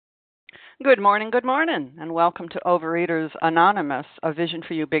good morning, and welcome to Overeaters Anonymous, a Vision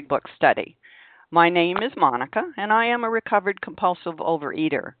for You Big Book study. My name is Monica, and I am a recovered compulsive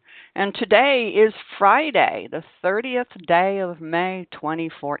overeater. And today is Friday, the 30th day of May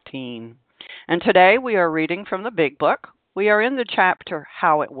 2014. And today we are reading from the Big Book. We are in the chapter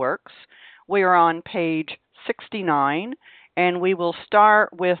How It Works. We are on page 69, and we will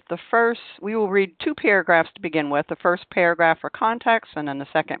start with we will read two paragraphs to begin with. The first paragraph for context, and then the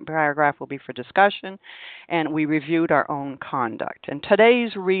second paragraph will be for discussion. And we reviewed our own conduct. And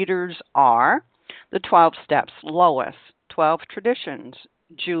today's readers are the 12 Steps, Lois; 12 Traditions,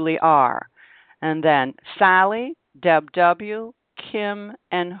 Julie R., and then Sally, Deb W., Kim,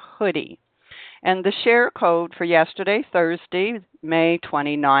 and Hoodie. And the share code for yesterday, Thursday, May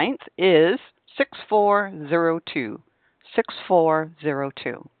 29th, is 6402.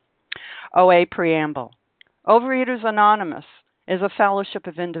 6402. OA Preamble. Overeaters Anonymous is a fellowship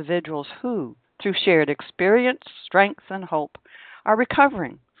of individuals who, through shared experience, strength, and hope, are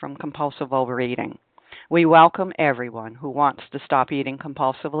recovering from compulsive overeating. We welcome everyone who wants to stop eating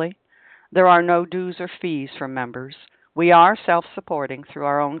compulsively. There are no dues or fees for members. We are self-supporting through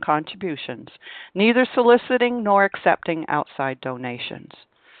our own contributions, neither soliciting nor accepting outside donations.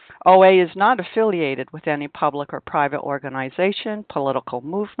 OA is not affiliated with any public or private organization, political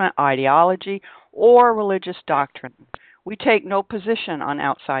movement, ideology, or religious doctrine. We take no position on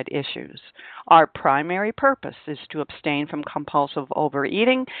outside issues. Our primary purpose is to abstain from compulsive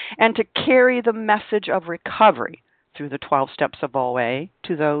overeating and to carry the message of recovery through the 12 steps of OA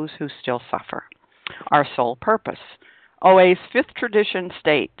to those who still suffer. Our sole purpose. OA's fifth tradition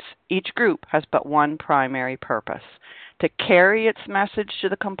states each group has but one primary purpose: to carry its message to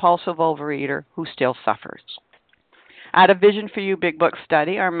the compulsive overeater who still suffers. At a Vision for You Big Book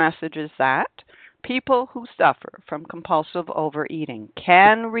study, our message is that people who suffer from compulsive overeating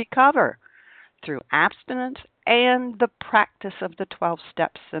can recover through abstinence and the practice of the 12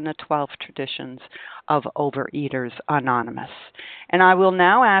 steps and the 12 traditions of Overeaters Anonymous. And I will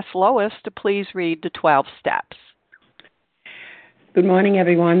now ask Lois to please read the 12 steps. Good morning,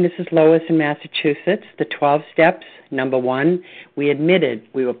 everyone. This is Lois in Massachusetts. The 12 steps. Number 1, we admitted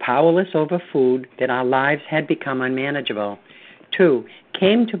we were powerless over food, that our lives had become unmanageable. 2,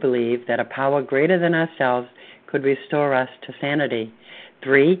 came to believe that a power greater than ourselves could restore us to sanity.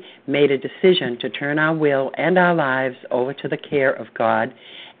 3, made a decision to turn our will and our lives over to the care of God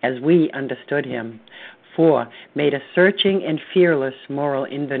as we understood Him. 4, made a searching and fearless moral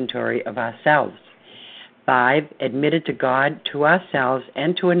inventory of ourselves. 5, admitted to God, to ourselves,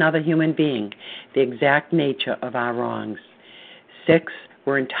 and to another human being the exact nature of our wrongs. 6,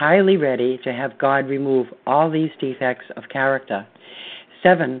 were entirely ready to have God remove all these defects of character.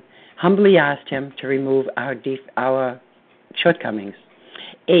 7, humbly asked Him to remove our shortcomings.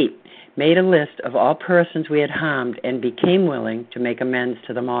 8, made a list of all persons we had harmed and became willing to make amends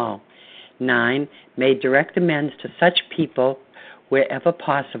to them all. 9, made direct amends to such people wherever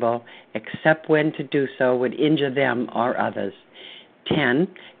possible, except when to do so would injure them or others. 10,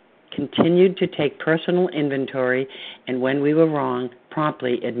 continued to take personal inventory, and when we were wrong,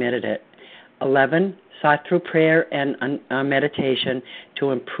 promptly admitted it. 11, sought through prayer and meditation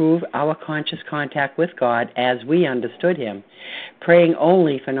to improve our conscious contact with God as we understood Him, praying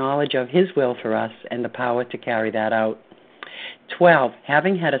only for knowledge of His will for us and the power to carry that out. 12,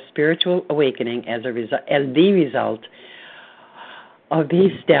 having had a spiritual awakening as the result of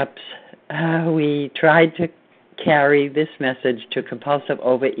these steps, we tried to carry this message to compulsive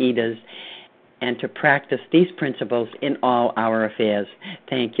overeaters and to practice these principles in all our affairs.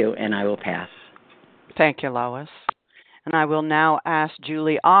 Thank you, and I will pass. Thank you, Lois. And I will now ask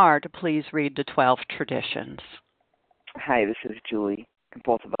Julie R. to please read the 12 traditions. Hi, this is Julie,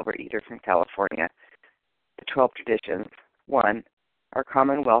 compulsive overeater from California. The 12 traditions. 1, our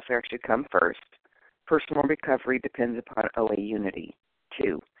common welfare should come first. Personal recovery depends upon OA unity.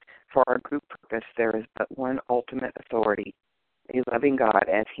 2, for our group purpose, there is but one ultimate authority, a loving God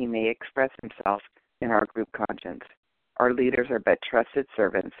as He may express Himself in our group conscience. Our leaders are but trusted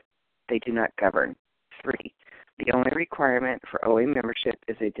servants. They do not govern. 3, the only requirement for OA membership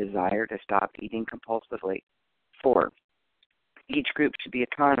is a desire to stop eating compulsively. 4, each group should be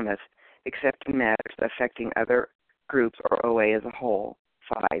autonomous except in matters affecting other groups or OA as a whole.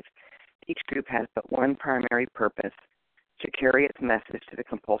 5, each group has but one primary purpose, to carry its message to the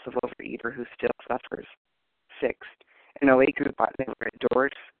compulsive overeater who still suffers. 6, an OA group ought never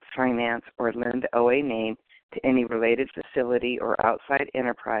endorse, finance, or lend the OA name to any related facility or outside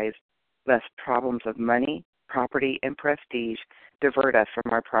enterprise, lest problems of money, property, and prestige divert us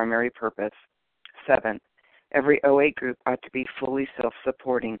from our primary purpose. 7, every OA group ought to be fully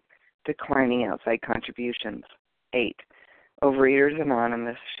self-supporting, declining outside contributions. 8. Overeaters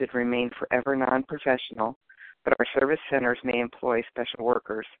Anonymous should remain forever non-professional, but our service centers may employ special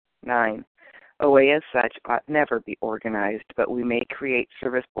workers. 9. OA as such ought never be organized, but we may create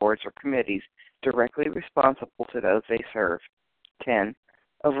service boards or committees directly responsible to those they serve. 10.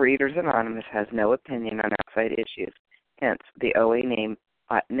 Overeaters Anonymous has no opinion on outside issues. Hence, the OA name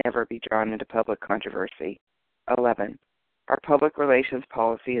ought never be drawn into public controversy. 11. Our public relations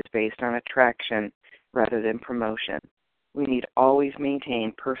policy is based on attraction rather than promotion. We need always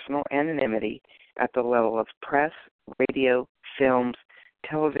maintain personal anonymity at the level of press, radio, films,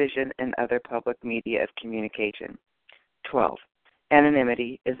 television, and other public media of communication. 12.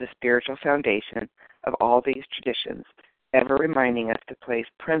 Anonymity is the spiritual foundation of all these traditions, ever reminding us to place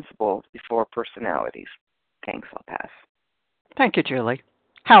principles before personalities. Thanks, I'll pass. Thank you, Julie.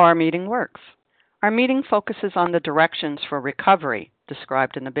 How our meeting works. Our meeting focuses on the directions for recovery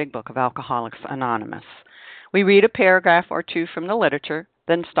described in the Big Book of Alcoholics Anonymous. We read a paragraph or two from the literature,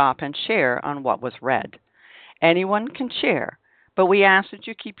 then stop and share on what was read. Anyone can share, but we ask that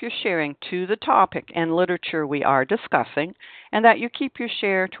you keep your sharing to the topic and literature we are discussing, and that you keep your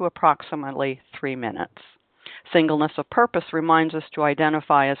share to approximately 3 minutes. Singleness of purpose reminds us to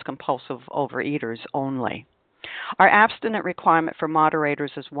identify as compulsive overeaters only. Our abstinent requirement for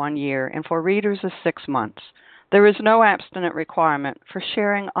moderators is 1 year, and for readers is 6 months. There is no abstinent requirement for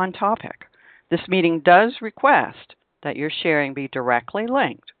sharing on topic. This meeting does request that your sharing be directly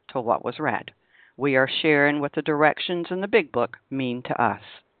linked to what was read. We are sharing what the directions in the Big Book mean to us.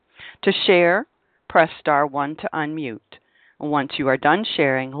 To share, press star 1 to unmute. Once you are done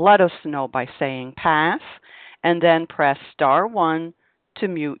sharing, let us know by saying pass, and then press star 1 to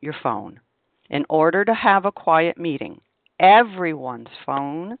mute your phone. In order to have a quiet meeting, everyone's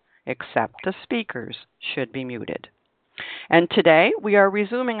phone, except the speaker's, should be muted. And today, we are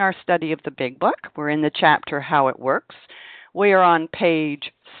resuming our study of the Big Book. We're in the chapter How It Works. We are on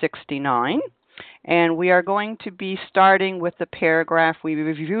page 69, and we are going to be starting with the paragraph we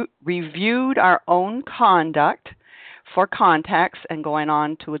reviewed our own conduct for context and going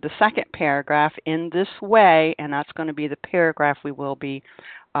on to the second paragraph in this way, and that's going to be the paragraph we will be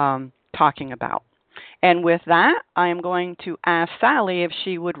talking about. And with that, I am going to ask Sally if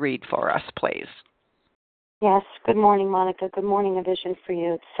she would read for us, please. Yes. Good morning, Monica. Good morning, A Vision for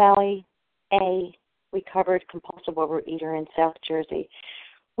You. It's Sally A., recovered compulsive overeater in South Jersey.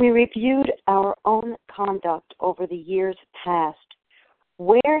 We reviewed our own conduct over the years past.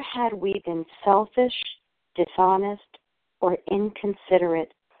 Where had we been selfish, dishonest, or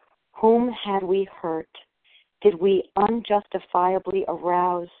inconsiderate? Whom had we hurt? Did we unjustifiably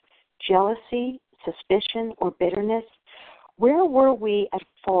arouse jealousy, suspicion, or bitterness? Where were we at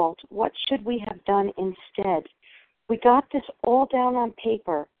fault? What should we have done instead? We got this all down on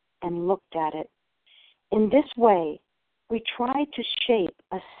paper and looked at it. In this way, we tried to shape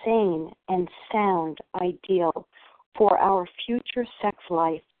a sane and sound ideal for our future sex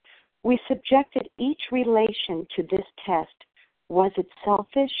life. We subjected each relation to this test. Was it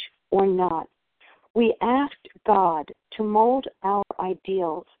selfish or not? We asked God to mold our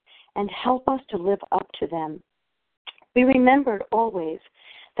ideals and help us to live up to them. We remembered always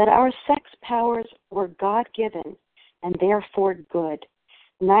that our sex powers were God-given and therefore good,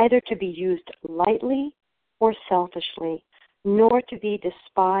 neither to be used lightly or selfishly, nor to be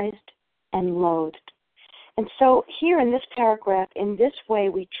despised and loathed. And so here in this paragraph, in this way,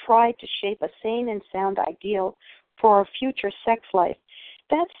 we tried to shape a sane and sound ideal for our future sex life.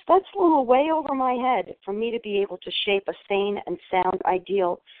 That's a little way over my head for me to be able to shape a sane and sound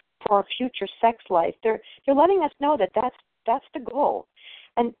ideal for our future sex life. They're letting us know that that's the goal.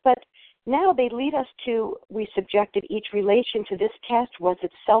 But now they lead us to, we subjected each relation to this test. Was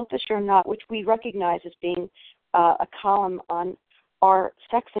it selfish or not, which we recognize as being a column on our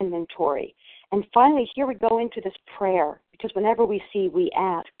sex inventory. And finally, here we go into this prayer, because whenever we see we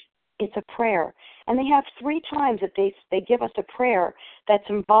ask, it's a prayer. And they have 3 times that they give us a prayer that's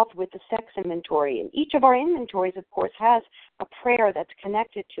involved with the sex inventory. And each of our inventories, of course, has a prayer that's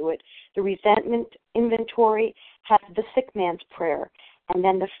connected to it. The resentment inventory has the sick man's prayer. And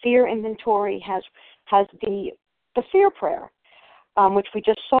then the fear inventory has the fear prayer, which we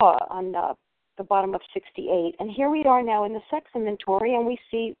just saw on the bottom of 68. And here we are now in the sex inventory, and we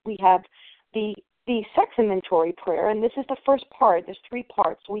see we have the sex inventory prayer, and this is the first part. There's 3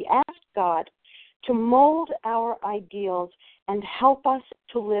 parts. We ask God to mold our ideals and help us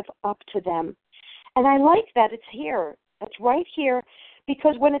to live up to them. And I like that it's here. It's right here,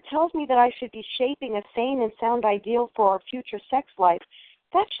 because when it tells me that I should be shaping a sane and sound ideal for our future sex life,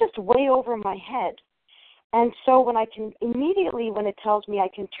 that's just way over my head. And so when I can immediately, when it tells me I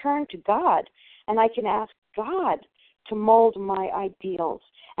can turn to God and I can ask God to mold my ideals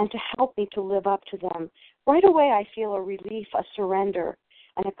and to help me to live up to them, right away I feel a relief, a surrender,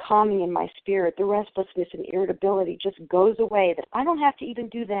 and a calming in my spirit. The restlessness and irritability just goes away, that I don't have to even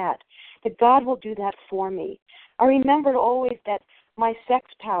do that God will do that for me. I remembered always that my sex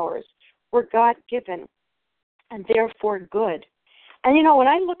powers were God-given and therefore good. And, when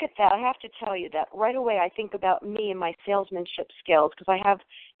I look at that, I have to tell you that right away I think about me and my salesmanship skills, because I have,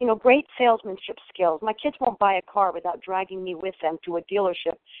 great salesmanship skills. My kids won't buy a car without dragging me with them to a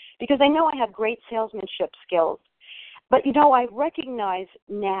dealership because they know I have great salesmanship skills. But, I recognize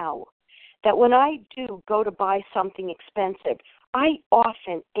now that when I do go to buy something expensive, I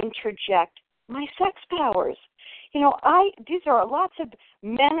often interject my sex powers. These are lots of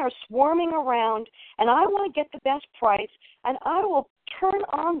men are swarming around, and I want to get the best price, and I will turn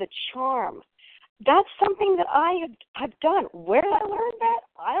on the charm. That's something that I have done. Where did I learn that?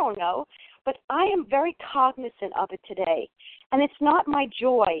 I don't know. But I am very cognizant of it today. And it's not my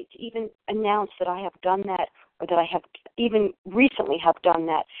joy to even announce that I have done that, or that I have even recently have done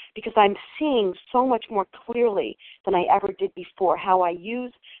that, because I'm seeing so much more clearly than I ever did before how I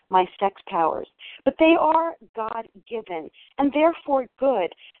use my sex powers. But they are God-given and therefore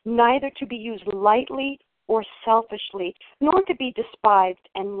good, neither to be used lightly or selfishly, nor to be despised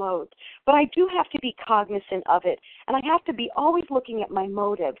and loathed. But I do have to be cognizant of it, and I have to be always looking at my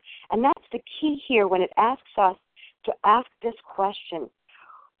motive. And that's the key here when it asks us to ask this question: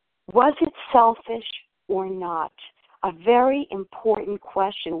 was it selfish or not? A very important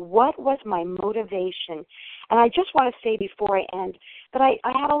question. What was my motivation? And I just want to say before I end that I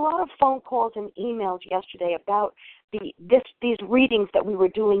had a lot of phone calls and emails yesterday about these readings that we were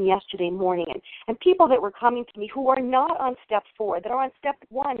doing yesterday morning, and people that were coming to me who are not on step 4, that are on step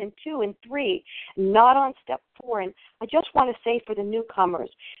 1 and 2 and 3, not on step 4. And I just want to say for the newcomers,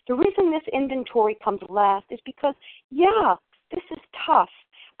 the reason this inventory comes last is because, this is tough.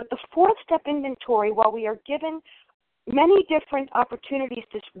 But the 4th step inventory, while we are given many different opportunities,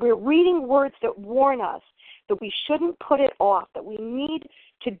 we're reading words that warn us that we shouldn't put it off, that we need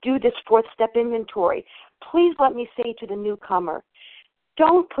to do this 4th step inventory. Please let me say to the newcomer,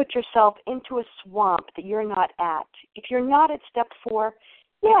 don't put yourself into a swamp that you're not at. If you're not at step 4,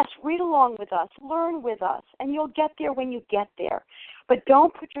 yes, read along with us, learn with us, and you'll get there when you get there. But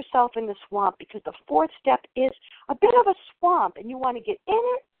don't put yourself in the swamp, because the 4th step is a bit of a swamp, and you want to get in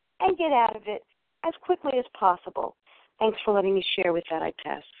it and get out of it as quickly as possible. Thanks for letting me share with that. I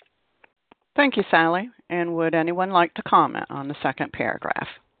pass. Thank you, Sally. And would anyone like to comment on the second paragraph?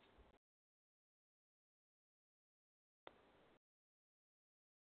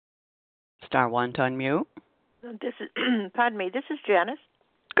 Star 1 to unmute. This is, pardon me, this is Janice.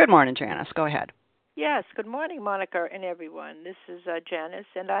 Good morning, Janice. Go ahead. Yes, good morning, Monica and everyone. This is Janice,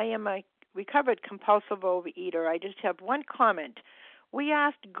 and I am a recovered compulsive overeater. I just have one comment. We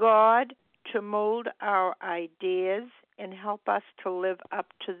asked God to mold our ideas and help us to live up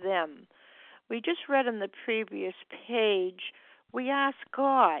to them. We just read on the previous page, we asked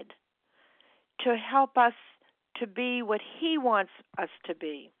God to help us to be what He wants us to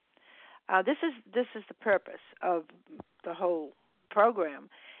be. This is the purpose of the whole program.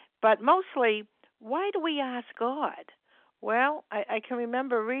 But mostly, why do we ask God? Well, I can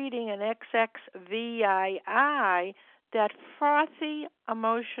remember reading in XXVII that frothy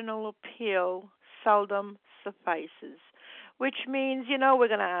emotional appeal seldom suffices, which means, we're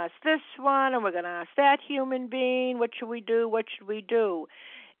going to ask this one and we're going to ask that human being, what should we do, what should we do?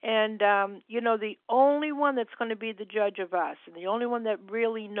 And, the only one that's going to be the judge of us, and the only one that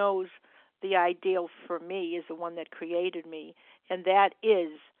really knows the ideal for me, is the one that created me, and that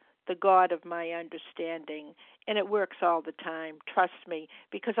is the God of my understanding. And it works all the time, trust me,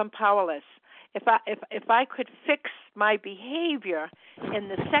 because I'm powerless. If I could fix my behavior in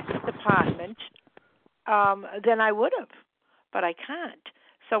the sex department, then I would have, but I can't.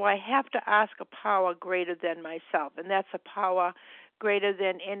 So I have to ask a power greater than myself, and that's a power greater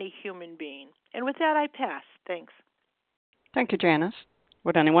than any human being. And with that, I pass. Thanks. Thank you, Janice.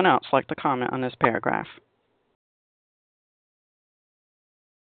 Would anyone else like to comment on this paragraph?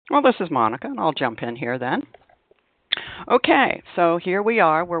 Well, this is Monica, and I'll jump in here then. Okay, so here we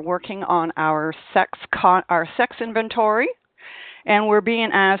are. We're working on our sex inventory, and we're being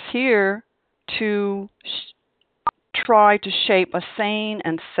asked here to try to shape a sane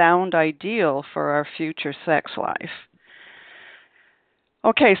and sound ideal for our future sex life.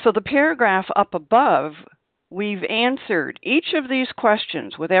 Okay, so the paragraph up above we've answered each of these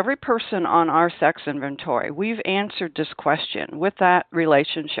questions with every person on our sex inventory. We've answered this question with that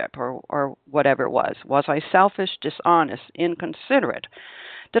relationship or whatever it was. Was I selfish, dishonest, inconsiderate?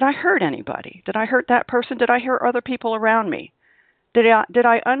 Did I hurt anybody? Did I hurt that person? Did I hurt other people around me? Did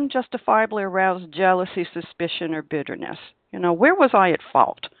I unjustifiably arouse jealousy, suspicion, or bitterness? Where was I at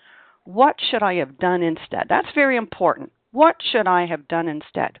fault? What should I have done instead? That's very important. What should I have done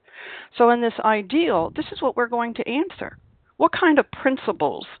instead? So in this ideal, this is what we're going to answer. What kind of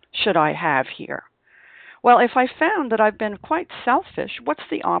principles should I have here? Well, if I found that I've been quite selfish, what's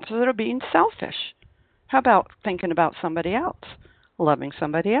the opposite of being selfish? How about thinking about somebody else? Loving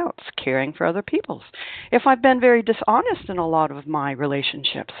somebody else, caring for other people. If I've been very dishonest in a lot of my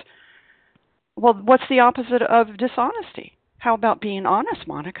relationships, well, what's the opposite of dishonesty? How about being honest,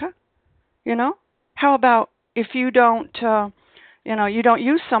 Monica? How about if you don't, you don't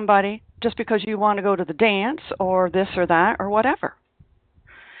use somebody just because you want to go to the dance or this or that or whatever.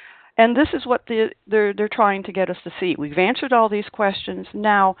 And this is what they're trying to get us to see. We've answered all these questions.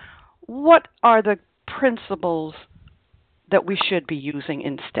 Now, what are the principles that we should be using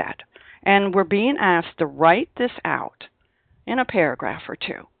instead? And we're being asked to write this out in a paragraph or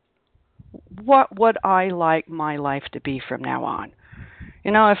two. What would I like my life to be from now on?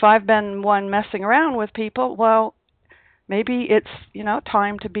 If I've been one messing around with people, well, maybe it's,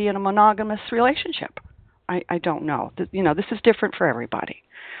 time to be in a monogamous relationship. I don't know. This is different for everybody.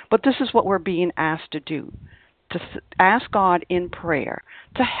 But this is what we're being asked to do, to ask God in prayer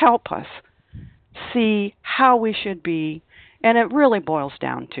to help us see how we should be. And it really boils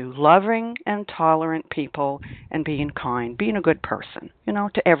down to loving and tolerant people and being kind, being a good person,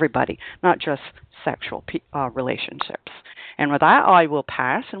 to everybody, not just sexual relationships. And with that, I will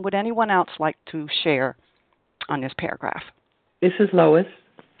pass. And would anyone else like to share on this paragraph? This is Lois.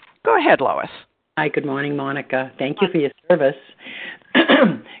 Go ahead, Lois. Hi, good morning, Monica. Thank you for your service.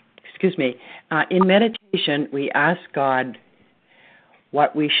 Excuse me. In meditation, we ask God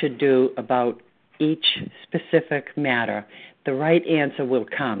what we should do about each specific matter. The right answer will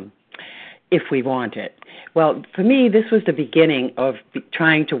come if we want it. Well, for me, this was the beginning of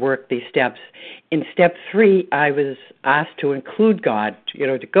trying to work these steps. In step 3, I was asked to include God,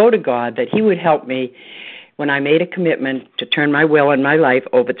 to go to God, that He would help me when I made a commitment to turn my will and my life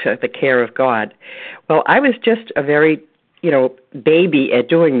over to the care of God. Well, I was just a very, baby at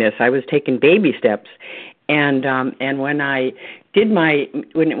doing this. I was taking baby steps. And when I did my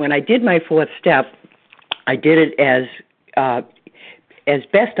 4th step, I did it as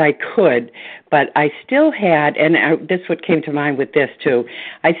best I could, but I still had, and this what came to mind with this too,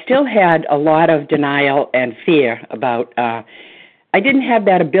 I still had a lot of denial and fear about, I didn't have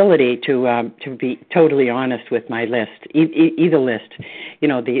that ability to be totally honest with my list, either list,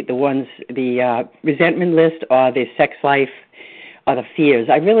 the resentment list or the sex life or the fears.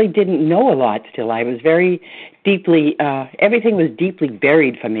 I really didn't know a lot still. I was very deeply, everything was deeply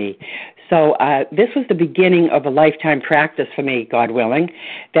buried for me. So this was the beginning of a lifetime practice for me, God willing,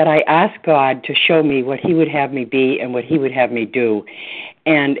 that I asked God to show me what He would have me be and what He would have me do.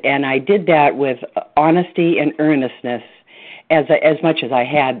 And I did that with honesty and earnestness as much as I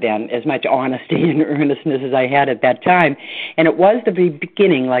had then, as much honesty and earnestness as I had at that time. And it was the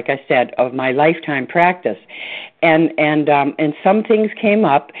beginning, like I said, of my lifetime practice. And some things came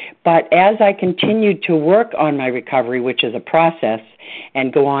up, but as I continued to work on my recovery, which is a process,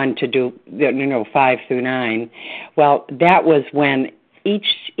 and go on to do 5 through 9, well, that was when each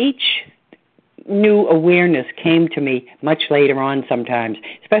new awareness came to me much later on sometimes,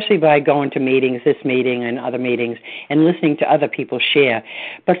 especially by going to meetings, this meeting and other meetings, and listening to other people share.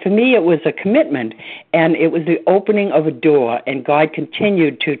 But for me, it was a commitment, and it was the opening of a door, and God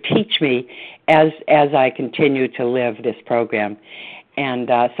continued to teach me as I continued to live this program. And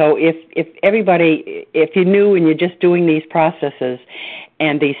so if everybody, if you're new and you're just doing these processes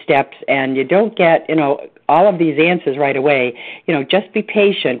and these steps and you don't get, all of these answers right away, just be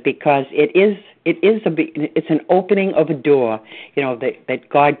patient, because it's an opening of a door, that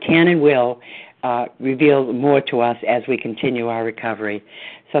God can and will reveal more to us as we continue our recovery.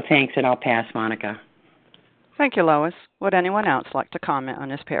 So thanks, and I'll pass, Monica. Thank you, Lois. Would anyone else like to comment on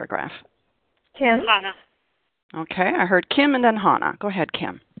this paragraph? Kim. Hannah. Okay, I heard Kim and then Hannah. Go ahead,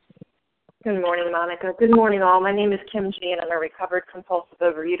 Kim. Good morning, Monica. Good morning, all. My name is Kim G, and I'm a recovered compulsive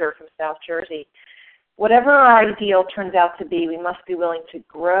overeater from South Jersey. Whatever our ideal turns out to be, we must be willing to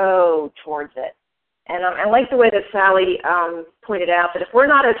grow towards it. And I like the way that Sally pointed out that if we're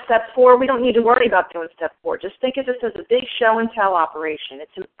not at step 4, we don't need to worry about doing step 4. Just think of this as a big show and tell operation.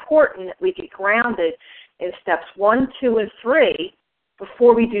 It's important that we get grounded in steps 1, 2, and 3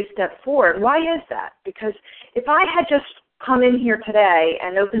 before we do step forward. Why is that? Because if I had just come in here today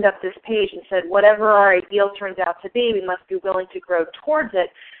and opened up this page and said, whatever our ideal turns out to be, we must be willing to grow towards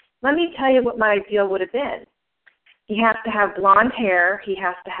it, let me tell you what my ideal would have been. He has to have blonde hair. He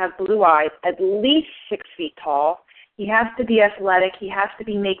has to have blue eyes, at least 6 feet tall. He has to be athletic. He has to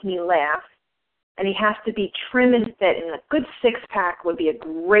be make me laugh. And he has to be trim and fit. And a good six-pack would be a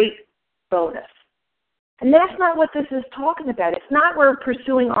great bonus. And that's not what this is talking about. It's not we're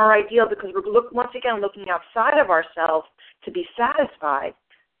pursuing our ideal because we're, once again, looking outside of ourselves to be satisfied.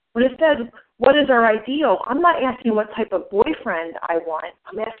 When it says, what is our ideal, I'm not asking what type of boyfriend I want.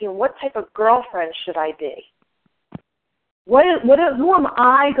 I'm asking what type of girlfriend should I be? Who am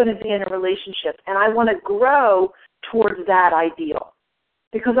I going to be in a relationship? And I want to grow towards that ideal.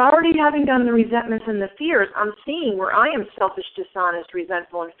 Because already having done the resentments and the fears, I'm seeing where I am selfish, dishonest,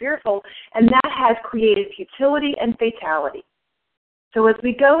 resentful, and fearful, and that has created futility and fatality. So as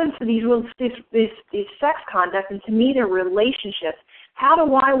we go into these sex conduct, and to me they're relationships, how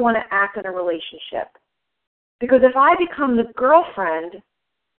do I want to act in a relationship? Because if I become the girlfriend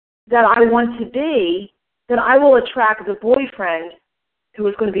that I want to be, then I will attract the boyfriend who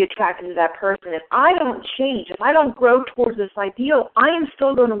is going to be attracted to that person. If I don't change, if I don't grow towards this ideal, I am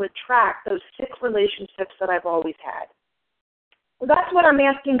still going to attract those 6 relationships that I've always had. Well, that's what I'm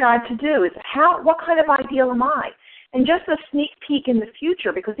asking God to do, is what kind of ideal am I? And just a sneak peek in the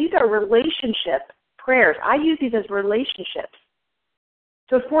future, because these are relationship prayers. I use these as relationships.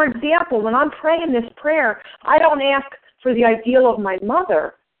 So, for example, when I'm praying this prayer, I don't ask for the ideal of my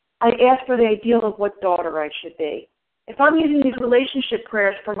mother. I ask for the ideal of what daughter I should be. If I'm using these relationship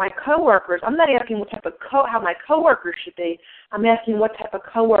prayers for my coworkers, I'm not asking what type of how my coworkers should be. I'm asking what type of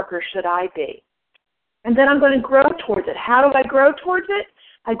coworker should I be. And then I'm going to grow towards it. How do I grow towards it?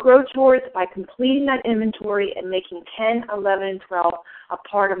 I grow towards by completing that inventory and making 10, 11, and 12 a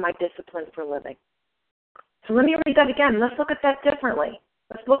part of my discipline for living. So let me read that again. Let's look at that differently.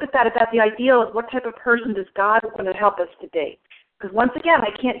 Let's look at that about the ideal of what type of person does God want to help us to be. Because once again,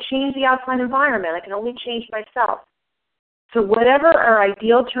 I can't change the outside environment. I can only change myself. So whatever our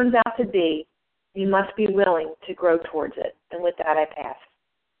ideal turns out to be, we must be willing to grow towards it. And with that, I pass.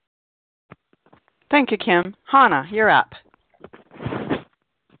 Thank you, Kim. Hannah, you're up.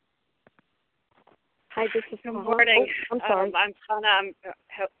 Hi, this is Good morning. Oh, I'm sorry. I'm Hannah.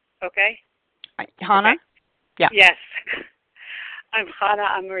 Okay? Hannah? Okay. Yeah. Yes. I'm Hannah.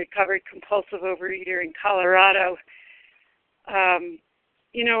 I'm a recovered compulsive overeater in Colorado.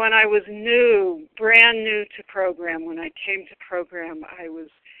 When I was brand new to program, when I came to program, I was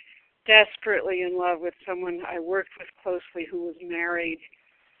desperately in love with someone I worked with closely who was married.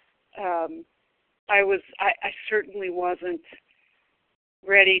 I certainly wasn't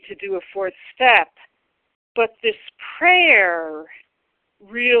ready to do a 4th step, but this prayer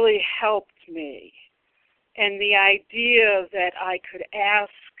really helped me. And the idea that I could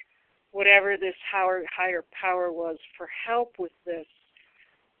ask whatever this higher power was for help with this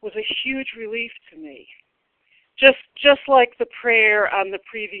was a huge relief to me. Just like the prayer on the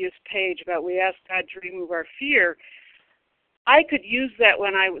previous page about we ask God to remove our fear, I could use that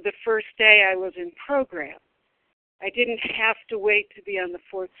the first day I was in program. I didn't have to wait to be on the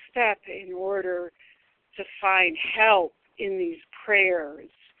 4th step in order to find help in these prayers.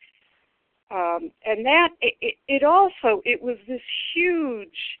 And that, it was this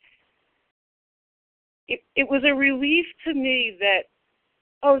huge, it was a relief to me that,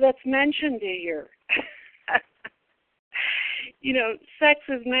 that's mentioned here. Sex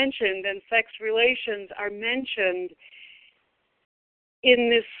is mentioned and sex relations are mentioned in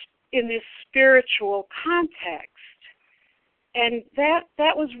this spiritual context. And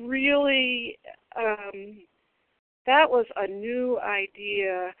that was really, that was a new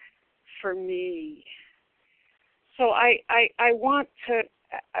idea for me. So I want to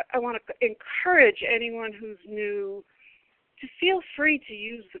encourage anyone who's new to feel free to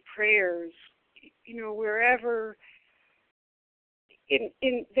use the prayers, wherever,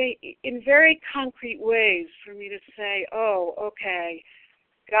 in very concrete ways, for me to say, okay,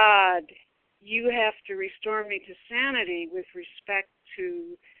 God, you have to restore me to sanity with respect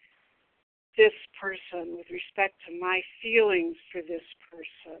to this person, with respect to my feelings for this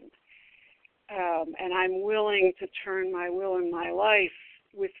person. And I'm willing to turn my will and my life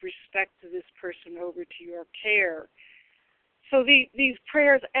with respect to this person over to your care. So these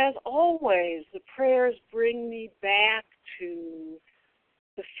prayers, as always, the prayers bring me back to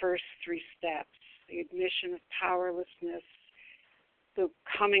the first 3 steps, the admission of powerlessness, the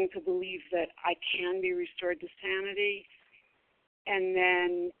coming to believe that I can be restored to sanity, and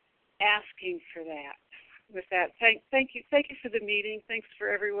then asking for that, with that, thank you for the meeting. Thanks for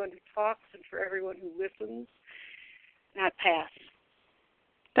everyone who talks and for everyone who listens. And I pass.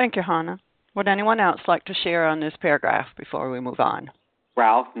 Thank you, Hannah. Would anyone else like to share on this paragraph before we move on?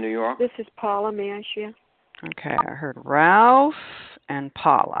 Ralph, New York. This is Paula. May I share? Okay, I heard Ralph and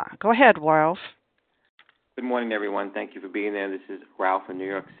Paula. Go ahead, Ralph. Good morning, everyone. Thank you for being there. This is Ralph in New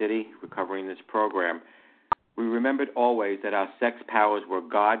York City, recovering this program. We remembered always that our sex powers were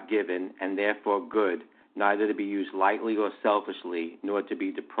God-given and therefore good, neither to be used lightly or selfishly, nor to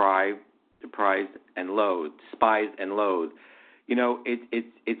be despised and loathed. You know,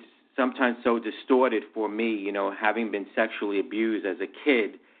 it's sometimes so distorted for me. You know, having been sexually abused as a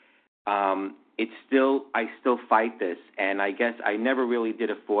kid, I still fight this, and I guess I never really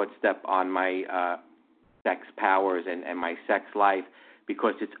did a forward step on my sex powers and my sex life,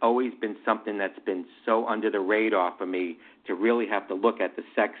 because it's always been something that's been so under the radar for me to really have to look at the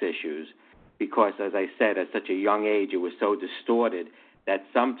sex issues, because, as I said, at such a young age, it was so distorted that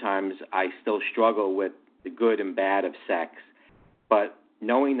sometimes I still struggle with the good and bad of sex. But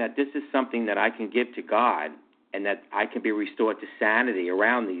knowing that this is something that I can give to God and that I can be restored to sanity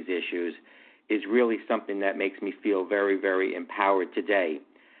around these issues is really something that makes me feel very, very empowered today.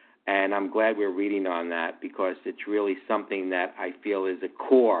 And I'm glad we're reading on that, because it's really something that I feel is a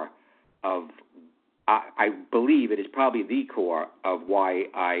core of, I believe it is probably the core of why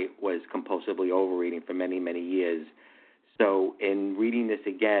I was compulsively overeating for many, many years. So in reading this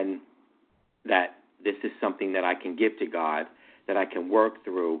again, that this is something that I can give to God, that I can work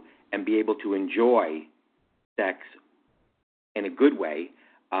through and be able to enjoy sex in a good way,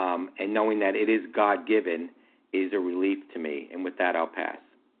 and knowing that it is God-given is a relief to me. And with that, I'll pass.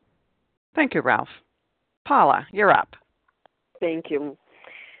 Thank you, Ralph. Paula, you're up. Thank you.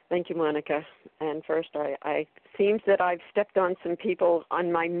 Thank you, Monica. And first, I seems that I've stepped on some people on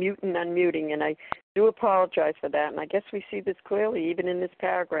my mute and unmuting, and I do apologize for that. And I guess we see this clearly even in this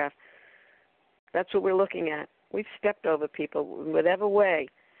paragraph. That's what we're looking at. We've stepped over people in whatever way.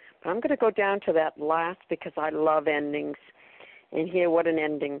 But I'm going to go down to that last because I love endings. And here, what an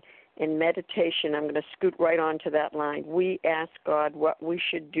ending. In meditation, I'm going to scoot right onto that line. We ask God what we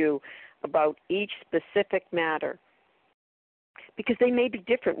should do about each specific matter, because they may be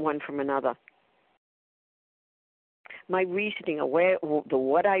different one from another. My reasoning,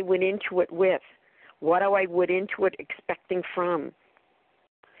 what I went into it with, what I went into it expecting from,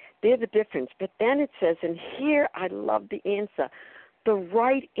 they're the difference. But then it says, and here I love the answer, the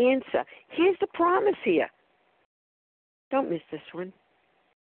right answer. Here's the promise here. Don't miss this one.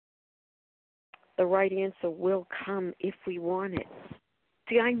 The right answer will come if we want it.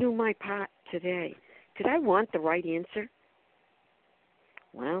 See, I knew my part today. Did I want the right answer?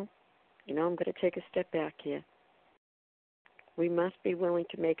 Well, I'm going to take a step back here. We must be willing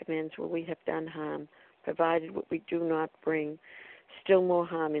to make amends where we have done harm, provided what we do not bring still more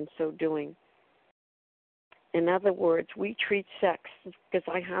harm in so doing. In other words, we treat sex, because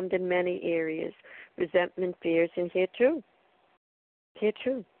I harmed in many areas, resentment, fears, and here too.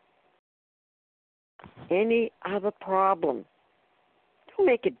 Any other problem. Don't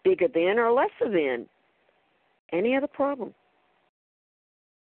make it bigger than or lesser than. Any other problem.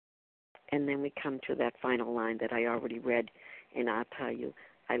 And then we come to that final line that I already read, and I'll tell you,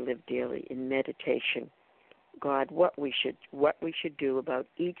 I live daily in meditation. God, what we should do about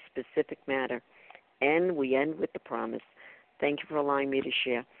each specific matter. And we end with the promise. Thank you for allowing me to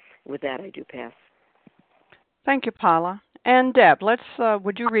share. With that, I do pass. Thank you, Paula. And Deb,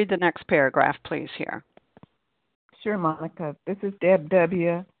 would you read the next paragraph, please, here? Sure, Monica. This is Deb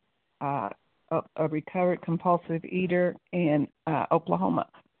W., a recovered compulsive eater in Oklahoma.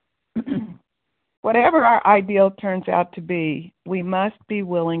 Whatever our ideal turns out to be, we must be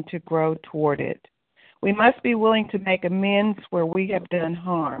willing to grow toward it. We must be willing to make amends where we have done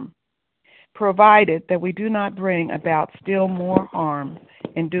harm, provided that we do not bring about still more harm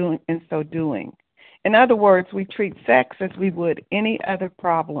in so doing. In other words, we treat sex as we would any other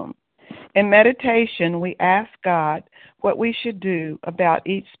problem. In meditation, we ask God what we should do about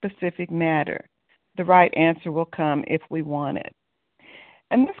each specific matter. The right answer will come if we want it.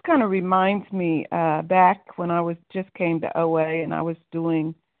 And this kind of reminds me back when I just came to OA and I was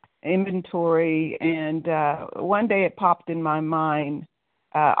doing inventory, and one day it popped in my mind.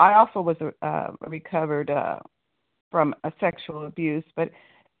 I also was recovered from a sexual abuse, but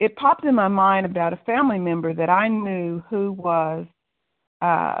it popped in my mind about a family member that I knew who was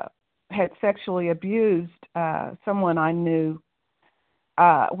had sexually abused someone I knew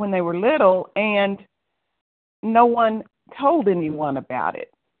when they were little, and no one told anyone about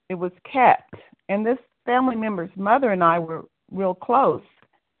it. It was kept. And this family member's mother and I were real close.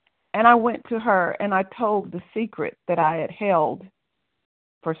 And I went to her and I told the secret that I had held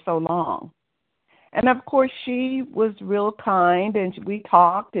for so long. And of course, she was real kind, and we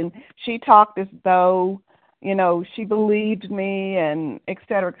talked, and she talked as though, she believed me, and et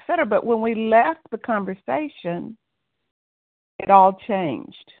cetera, et cetera. But when we left the conversation, it all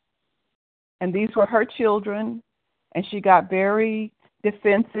changed. And these were her children, and she got very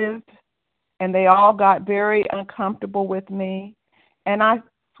defensive, and they all got very uncomfortable with me. And I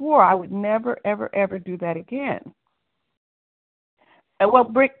swore I would never, ever, ever do that again. And well,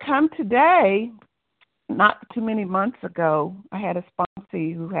 Brick, come today, not too many months ago, I had a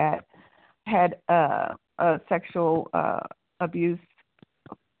sponsee who had a sexual abuse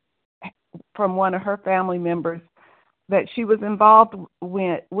from one of her family members that she was involved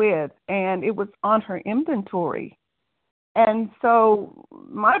with, and it was on her inventory. And so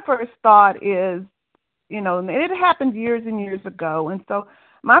my first thought is, and it happened years and years ago, and so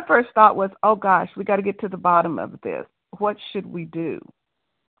my first thought was, oh gosh, we got to get to the bottom of this. What should we do?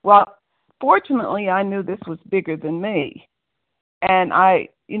 Well, fortunately, I knew this was bigger than me, and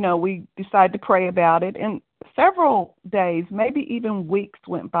we decided to pray about it, and several days, maybe even weeks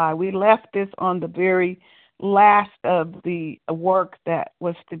went by. We left this on the very last of the work that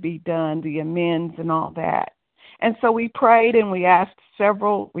was to be done, the amends and all that. And so we prayed and we asked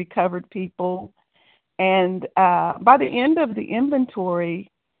several recovered people, and by the end of the inventory,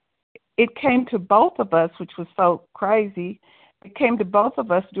 it came to both of us, which was so crazy. It came to both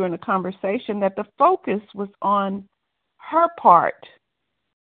of us during the conversation that the focus was on her part.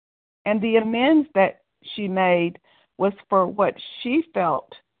 And the amends that she made was for what she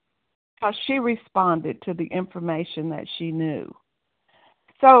felt, how she responded to the information that she knew.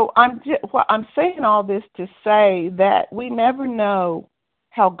 So I'm saying all this to say that we never know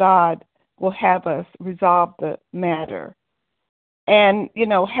how God will have us resolve the matter. And,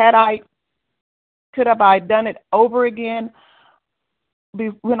 could have I done it over again?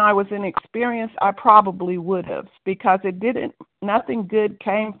 When I was inexperienced, I probably would have, because nothing good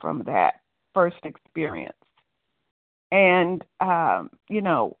came from that first experience. And,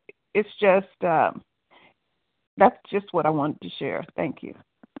 it's just, that's just what I wanted to share. Thank you.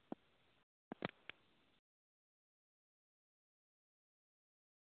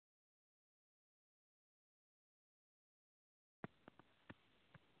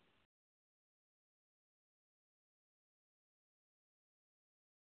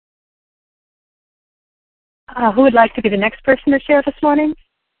 Who would like to be the next person to share this morning?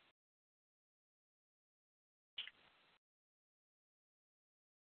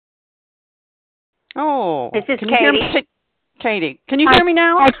 Oh, this is Katie. Katie, can you hear me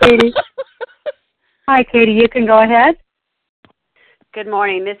now? Hi, Katie. Hi, Katie. You can go ahead. Good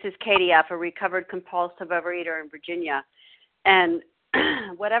morning. This is Katie F., a recovered compulsive overeater in Virginia. And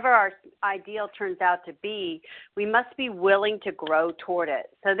whatever our ideal turns out to be, we must be willing to grow toward it.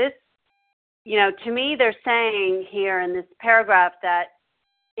 So this, to me, they're saying here in this paragraph that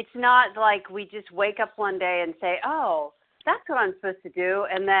it's not like we just wake up one day and say, oh, that's what I'm supposed to do,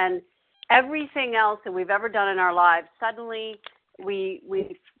 and then everything else that we've ever done in our lives, suddenly we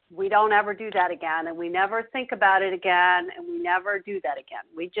don't ever do that again, and we never think about it again, and we never do that again.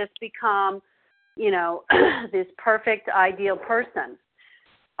 We just become, this perfect, ideal person.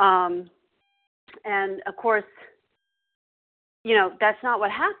 And, of course, that's not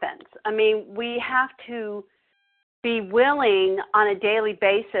what happens. I mean, we have to be willing on a daily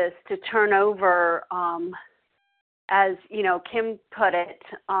basis to turn over, as, Kim put it,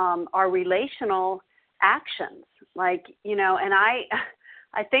 our relational actions. Like, and I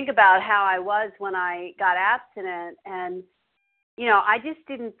think about how I was when I got abstinent, and, I just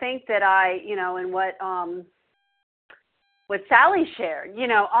didn't think that and what Sally shared,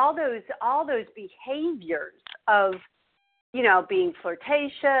 all those behaviors of, being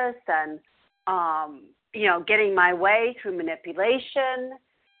flirtatious and, getting my way through manipulation,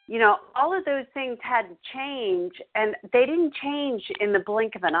 all of those things had to change, and they didn't change in the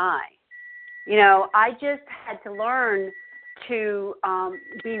blink of an eye. I just had to learn to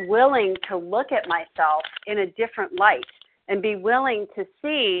be willing to look at myself in a different light and be willing to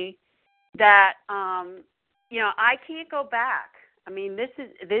see that, I can't go back. I mean, this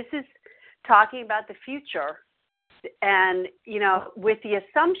is talking about the future, and, with the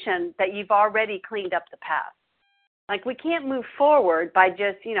assumption that you've already cleaned up the past. Like, we can't move forward by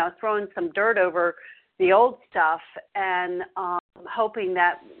just, throwing some dirt over the old stuff and hoping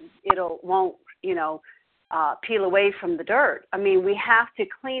that won't peel away from the dirt. I mean, we have to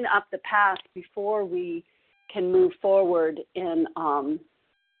clean up the past before we can move forward in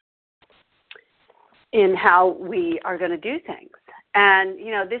how we are going to do things. And,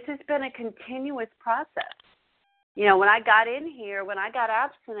 this has been a continuous process. When I got in here, when I got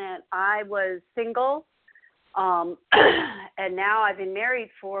abstinent, I was single, and now I've been married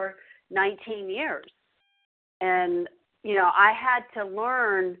for 19 years. And, I had to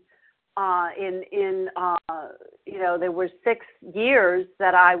learn there were 6 years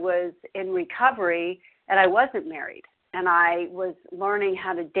that I was in recovery and I wasn't married. And I was learning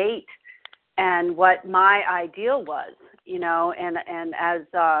how to date and what my ideal was, and as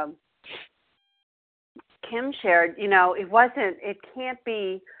Kim shared, it can't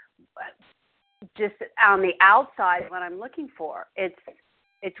be just on the outside what I'm looking for.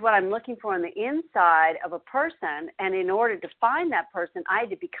 It's what I'm looking for on the inside of a person, and in order to find that person, I had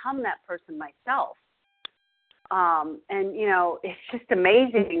to become that person myself. It's just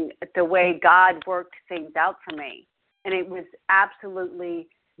amazing the way God worked things out for me. And it was absolutely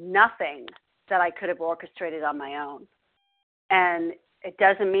nothing that I could have orchestrated on my own. And it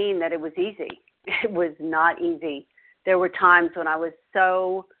doesn't mean that it was easy. It was not easy. There were times when I was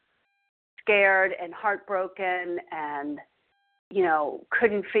so scared and heartbroken and,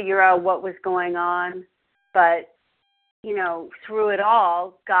 couldn't figure out what was going on. But, through it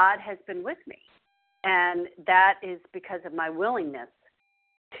all, God has been with me. And that is because of my willingness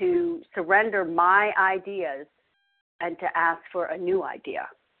to surrender my ideas and to ask for a new idea.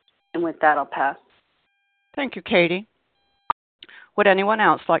 And with that, I'll pass. Thank you, Katie. Would anyone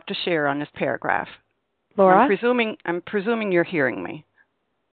else like to share on this paragraph? Laura? I'm presuming you're hearing me.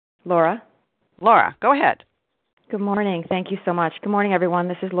 Laura, go ahead. Good morning. Thank you so much. Good morning, everyone.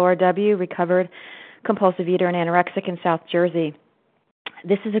 This is Laura W., recovered compulsive eater and anorexic in South Jersey.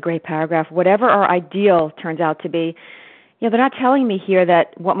 This is a great paragraph. Whatever our ideal turns out to be, they're not telling me here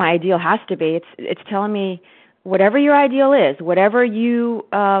that what my ideal has to be. It's telling me whatever your ideal is, whatever you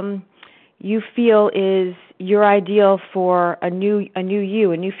feel is your ideal for a new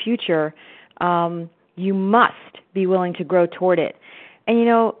you, a new future, you must be willing to grow toward it.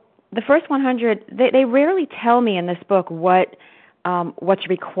 And the first 100, they rarely tell me in this book what's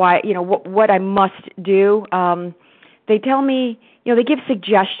required, what I must do. They tell me, they give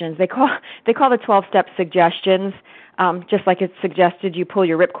suggestions. They call the 12 step suggestions, just like it's suggested you pull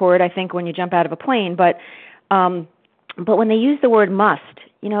your ripcord, I think, when you jump out of a plane. But when they use the word must,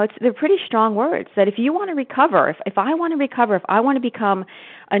 they're pretty strong words. That if you want to recover, if I want to recover, if I want to become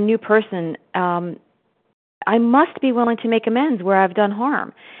a new person, I must be willing to make amends where I've done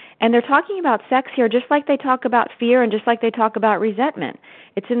harm. And they're talking about sex here, just like they talk about fear and just like they talk about resentment.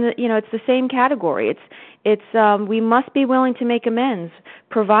 It's in the, it's the same category. It's we must be willing to make amends,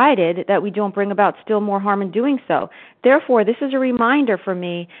 provided that we don't bring about still more harm in doing so. Therefore, this is a reminder for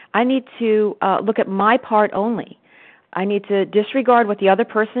me. I need to look at my part only. I need to disregard what the other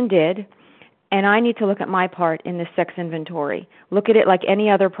person did, and I need to look at my part in this sex inventory. Look at it like any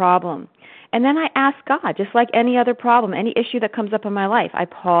other problem. And then I ask God, just like any other problem, any issue that comes up in my life. I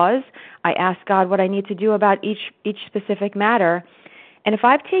pause. I ask God what I need to do about each specific matter. And if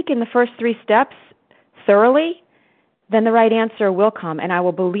I've taken the first 3 steps thoroughly, then the right answer will come, and I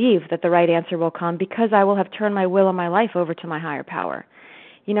will believe that the right answer will come because I will have turned my will and my life over to my higher power.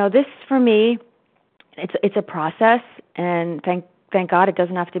 This for me, it's a process, and thank God it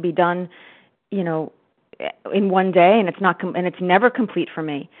doesn't have to be done, in one day, and it's never complete for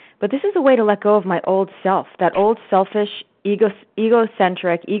me. But this is a way to let go of my old self, that old selfish,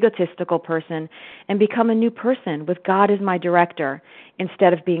 egocentric, egotistical person, and become a new person with God as my director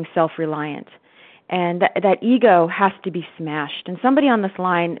instead of being self-reliant. And that ego has to be smashed. And somebody on this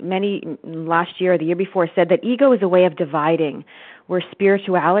line, last year or the year before, said that ego is a way of dividing, where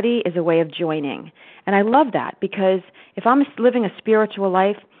spirituality is a way of joining. And I love that, because if I'm living a spiritual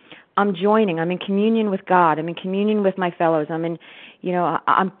life, I'm joining. I'm in communion with God. I'm in communion with my fellows. I'm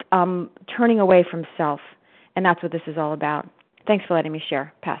turning away from self, and that's what this is all about. Thanks for letting me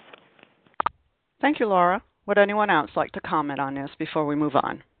share. Pass. Thank you, Laura. Would anyone else like to comment on this before we move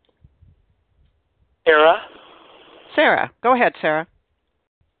on? Sarah. Go ahead, Sarah.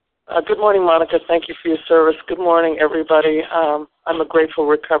 Good morning, Monica. Thank you for your service. Good morning, everybody. I'm a grateful,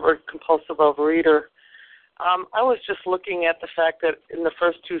 recovered, compulsive overeater. I was just looking at the fact that in the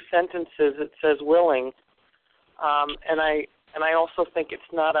first 2 sentences it says willing, and I also think it's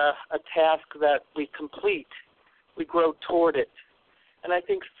not a task that we complete. We grow toward it. And I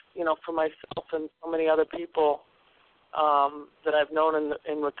think, for myself and so many other people that I've known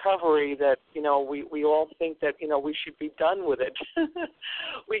in recovery, that, we all think that, we should be done with it.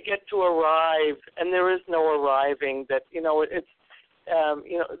 We get to arrive, and there is no arriving, that, it's,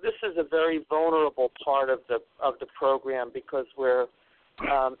 this is a very vulnerable part of the program, because we're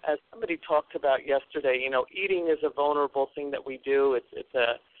as somebody talked about yesterday, eating is a vulnerable thing that we do. It's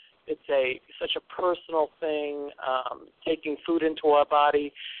such a personal thing, taking food into our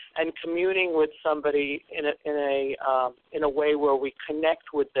body and communing with somebody in a way where we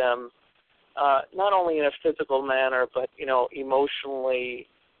connect with them, not only in a physical manner, but emotionally,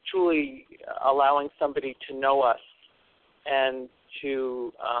 truly allowing somebody to know us and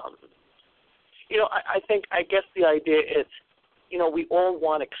to, I guess the idea is, we all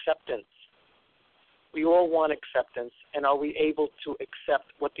want acceptance. We all want acceptance, and are we able to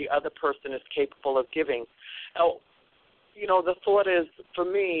accept what the other person is capable of giving? Now, the thought is, for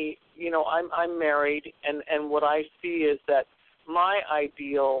me, I'm married, and what I see is that my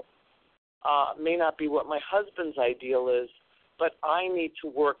ideal may not be what my husband's ideal is, but I need to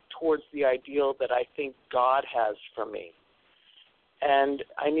work towards the ideal that I think God has for me. And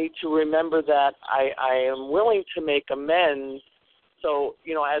I need to remember that I am willing to make amends. So,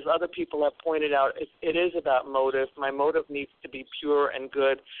 as other people have pointed out, it is about motive. My motive needs to be pure and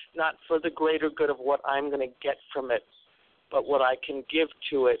good, not for the greater good of what I'm going to get from it, but what I can give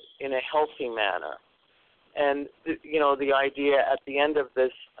to it in a healthy manner. And, the idea at the end of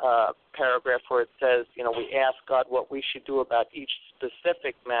this paragraph where it says, we ask God what we should do about each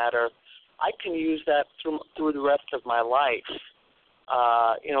specific matter, I can use that through the rest of my life.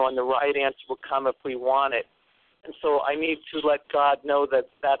 And the right answer will come if we want it. And so I need to let God know that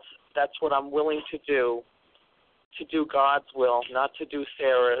that's what I'm willing to do God's will, not to do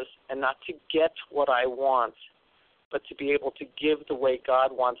Sarah's, and not to get what I want, but to be able to give the way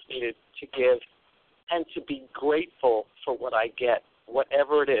God wants me to give, and to be grateful for what I get,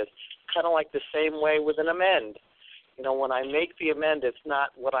 whatever it is. Kind of like the same way with an amend. When I make the amend, it's not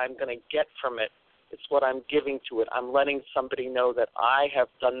what I'm going to get from it. It's what I'm giving to it. I'm letting somebody know that I have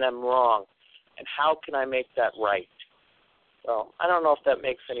done them wrong, and how can I make that right? So I don't know if that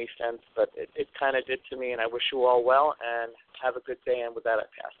makes any sense, but it kind of did to me, and I wish you all well, and have a good day, and with that I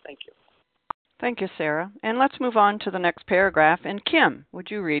pass. Thank you. Thank you, Sarah. And let's move on to the next paragraph. And Kim,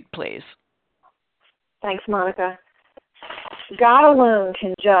 would you read, please? Thanks, Monica. God alone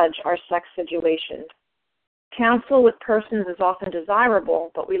can judge our sex situation. Counsel with persons is often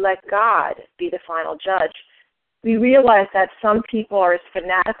desirable, but we let God be the final judge. We realize that some people are as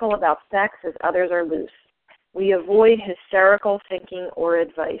fanatical about sex as others are loose. We avoid hysterical thinking or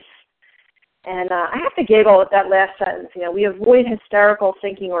advice. And I have to giggle at that last sentence. We avoid hysterical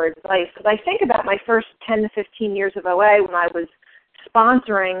thinking or advice, because I think about my first 10 to 15 years of OA when I was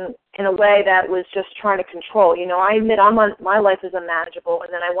sponsoring in a way that was just trying to control. I admit my life is unmanageable,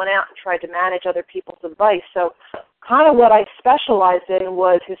 and then I went out and tried to manage other people's advice. So kind of what I specialized in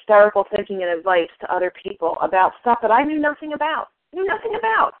was hysterical thinking and advice to other people about stuff that I knew nothing about.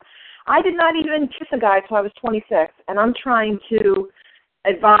 I did not even kiss a guy until I was 26, and I'm trying to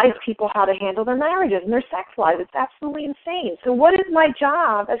advise people how to handle their marriages and their sex lives. It's absolutely insane. So what is my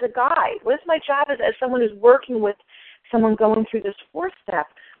job as a guide? What is my job as someone who's working with someone going through this fourth step?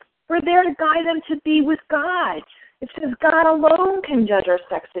 We're there to guide them to be with God. It says God alone can judge our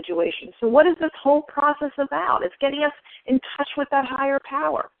sex situation. So what is this whole process about? It's getting us in touch with that higher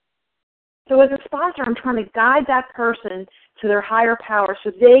power. So as a sponsor, I'm trying to guide that person to their higher power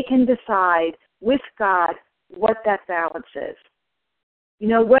so they can decide with God what that balance is.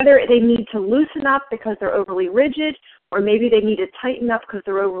 Whether they need to loosen up because they're overly rigid, or maybe they need to tighten up because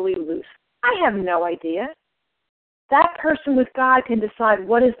they're overly loose. I have no idea. That person with God can decide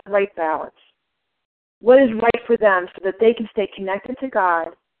what is the right balance, what is right for them, so that they can stay connected to God,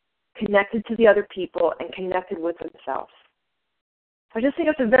 connected to the other people, and connected with themselves. I just think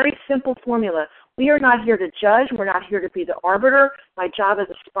it's a very simple formula. We are not here to judge. We're not here to be the arbiter. My job as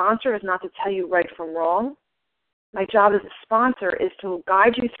a sponsor is not to tell you right from wrong. My job as a sponsor is to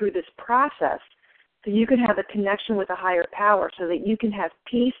guide you through this process so you can have a connection with a higher power, so that you can have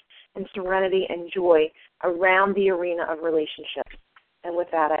peace and serenity and joy around the arena of relationships. And with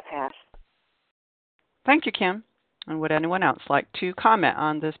that, I pass. Thank you, Kim. And would anyone else like to comment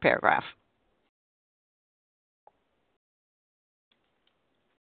on this paragraph?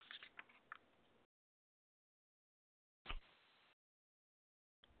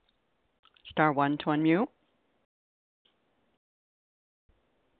 Star 1 to unmute.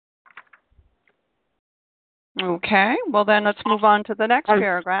 Okay, well then let's move on to the next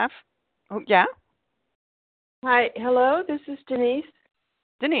paragraph. Oh, yeah? Hi, hello, this is Denise.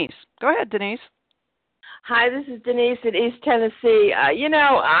 Denise, go ahead, Denise. Hi, this is Denise in East Tennessee.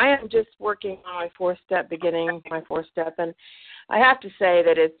 I am just working on my beginning my fourth step, and I have to say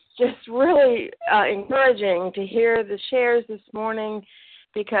that it's just really encouraging to hear the shares this morning,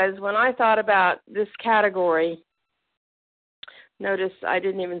 because when I thought about this category, Notice I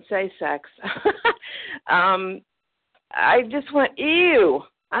didn't even say sex. I just went, ew.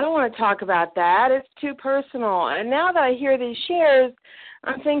 I don't want to talk about that. It's too personal. And now that I hear these shares,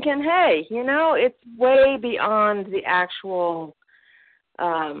 I'm thinking, hey, it's way beyond the actual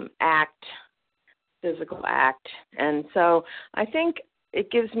act, physical act. And so I think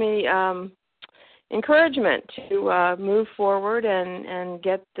it gives me encouragement to move forward and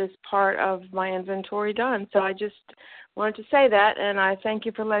get this part of my inventory done. So I just wanted to say that, and I thank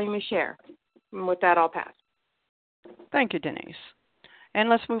you for letting me share. And with that, I'll pass. Thank you, Denise. And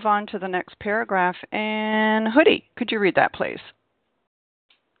let's move on to the next paragraph. And Hoodie, could you read that, please?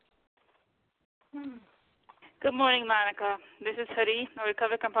 Good morning, Monica. This is Hoodie, a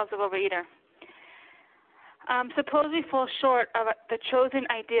recovered compulsive overeater. Suppose we fall short of the chosen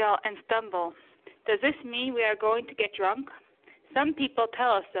ideal and stumble. Does this mean we are going to get drunk? Some people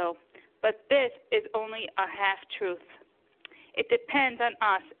tell us so, but this is only a half-truth. It depends on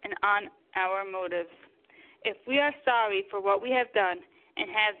us and on our motives. If we are sorry for what we have done and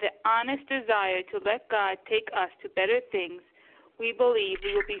have the honest desire to let God take us to better things, we believe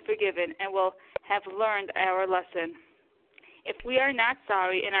we will be forgiven and will have learned our lesson. If we are not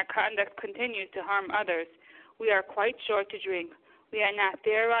sorry and our conduct continues to harm others, we are quite sure to drink. We are not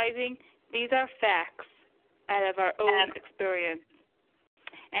theorizing. These are facts out of our own experience.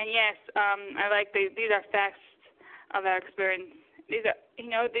 And yes, I like these are facts of our experience. These are,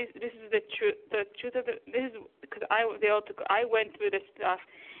 this is the truth. The truth of this is because I went through this stuff,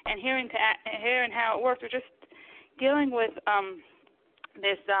 and hearing how it works, we're just dealing with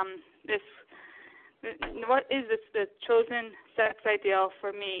what is this the chosen sex ideal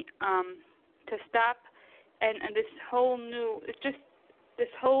for me to stop and this whole new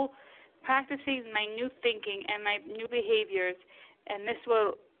practicing my new thinking and my new behaviors, and this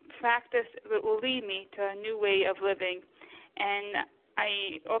will lead me to a new way of living. And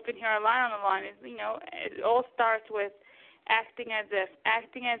I often hear a line on the line is, it all starts with acting as if,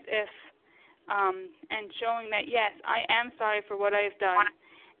 and showing that, yes, I am sorry for what I have done.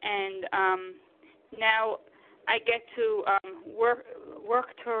 And now I get to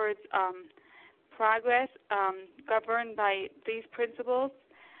work towards progress governed by these principles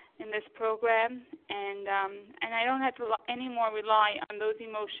in this program, and I don't have to anymore rely on those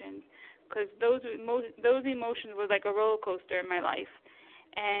emotions, because those emotions were like a roller coaster in my life.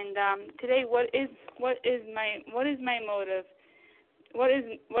 And today, what is my motive? What is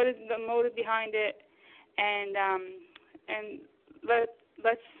the motive behind it? And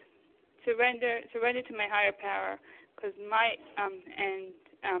let's surrender to my higher power, because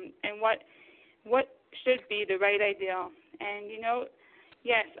what should be the right ideal. And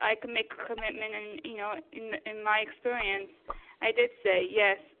yes, I can make a commitment, and in my experience, I did say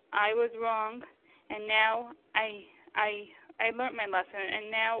yes, I was wrong, and now I learned my lesson, and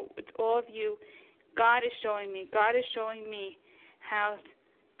now with all of you, God is showing me how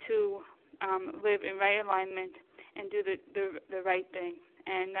to live in right alignment and do the right thing.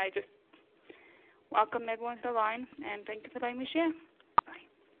 And I just welcome everyone to the line, and thank you for letting me share. Bye.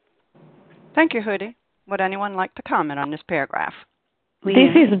 Thank you, Hoodie. Would anyone like to comment on this paragraph?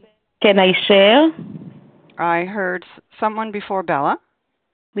 Can I share? I heard someone before Bella.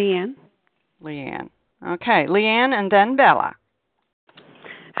 Leanne. Okay, Leanne and then Bella.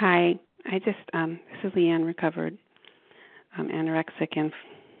 Hi. This is Leanne, recovered anorexic and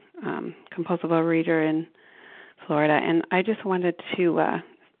compulsive overeater in Florida. And I just wanted to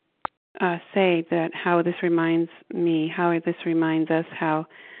say that how this reminds us how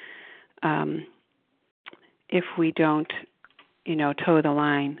if we don't, toe the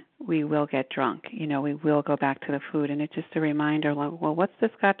line, we will get drunk. We will go back to the food. And it's just a reminder, well, what's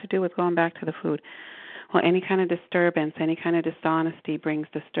this got to do with going back to the food? Well, any kind of disturbance, any kind of dishonesty brings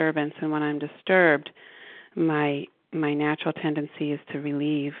disturbance. And when I'm disturbed, my natural tendency is to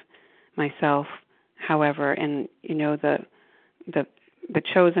relieve myself. However, and the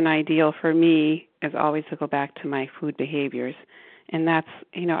chosen ideal for me is always to go back to my food behaviors. And that's,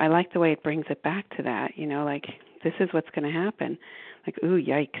 I like the way it brings it back to that, like this is what's going to happen. Like, ooh,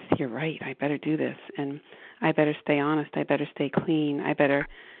 yikes, you're right. I better do this. And I better stay honest. I better stay clean. I better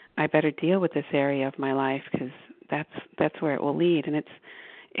deal with this area of my life, because that's where it will lead. And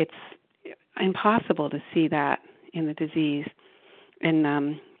it's impossible to see that in the disease.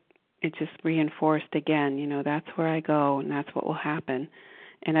 And it just reinforced again, that's where I go and that's what will happen.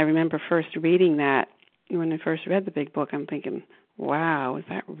 And I remember first reading that, when I first read the big book, I'm thinking, wow, is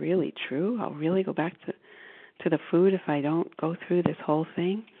that really true? I'll really go back to the food if I don't go through this whole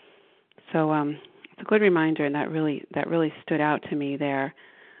thing. So it's a good reminder, and that really stood out to me there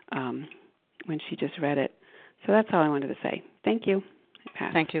when she just read it, So that's all I wanted to say. Thank you.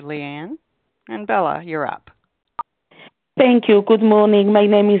 Thank you, Leanne. And Bella, you're up. Thank you. Good morning. My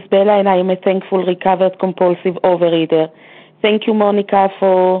name is Bella, and I am a thankful recovered compulsive overeater. Thank you, Monica,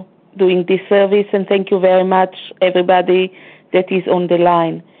 for doing this service, and thank you very much, everybody that is on the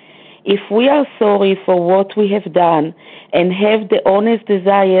line. If we are sorry for what we have done and have the honest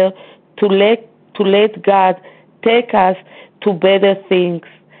desire to let God take us to better things,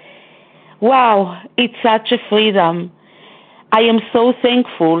 wow, it's such a freedom. I am so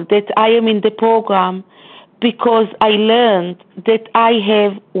thankful that I am in the program because I learned that I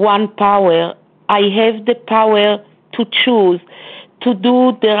have one power. I have the power to choose, to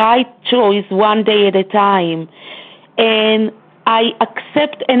do the right choice one day at a time. And I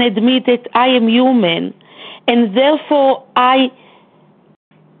accept and admit that I am human, and therefore I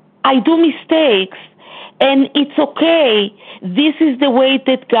do mistakes, and it's okay. This is the way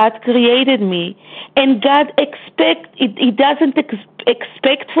that God created me, and God He doesn't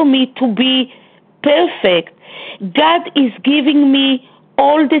expect for me to be perfect. God is giving me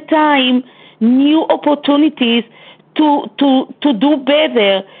all the time new opportunities to do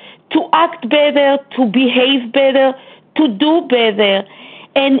better, to act better, to behave better, to do better.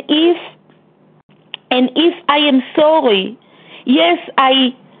 And if I am sorry, yes,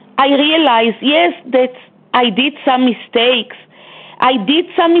 I realize, yes, that I did some mistakes. I did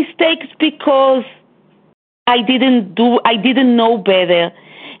some mistakes because I didn't know better.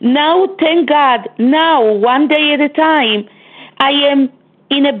 Now, thank God, now, one day at a time, I am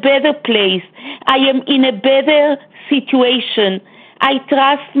in a better place. I am in a better situation. I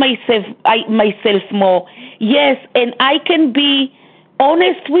trust myself more. Yes, and I can be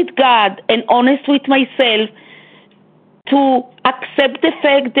honest with God and honest with myself to accept the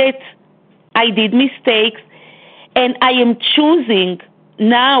fact that I did mistakes, and I am choosing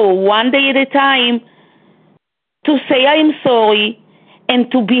now, one day at a time, to say I am sorry and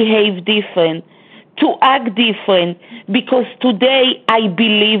to behave different, to act different, because today I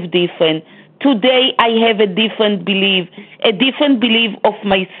believe different. Today I have a different belief of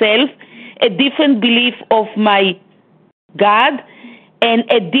myself, a different belief of my God, and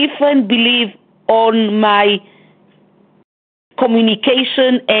a different belief on my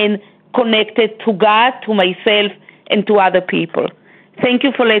communication and connected to God, to myself, and to other people. Thank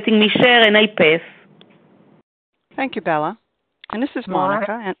you for letting me share, and I pass. Thank you, Bella. And this is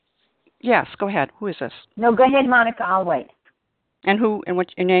Monica. And yes, go ahead. Who is this? No, go ahead, Monica. I'll wait. And who? And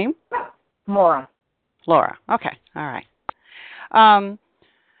what's your name? Laura. Laura. Okay. All right.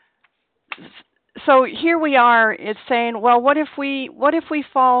 So here we are. It's saying, well, what if we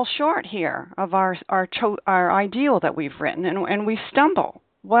fall short here of our ideal that we've written, and we stumble?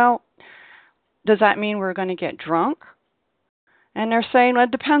 Well, does that mean we're going to get drunk? And they're saying, well,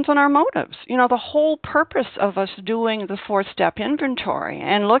 it depends on our motives. You know, the whole purpose of us doing the 4-step inventory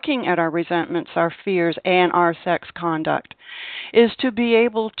and looking at our resentments, our fears, and our sex conduct is to be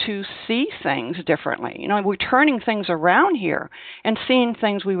able to see things differently. You know, we're turning things around here and seeing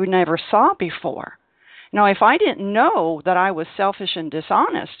things we never saw before. Now, if I didn't know that I was selfish and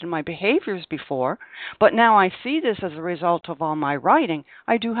dishonest in my behaviors before, but now I see this as a result of all my writing,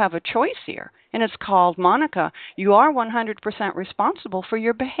 I do have a choice here. And it's called, Monica, you are 100% responsible for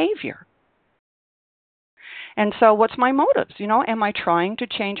your behavior. And so what's my motives? You know, am I trying to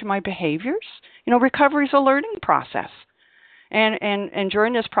change my behaviors? You know, recovery is a learning process. And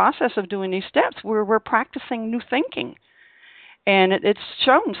during this process of doing these steps, we're practicing new thinking. And it's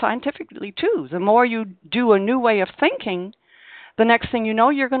shown scientifically, too. The more you do a new way of thinking, the next thing you know,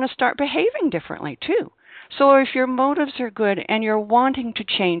 you're going to start behaving differently, too. So if your motives are good and you're wanting to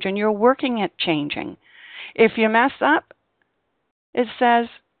change and you're working at changing, if you mess up, it says,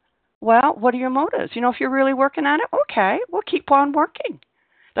 well, what are your motives? You know, if you're really working at it, okay, we'll keep on working.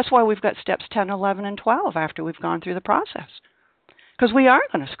 That's why we've got steps 10, 11, and 12 after we've gone through the process. Because we are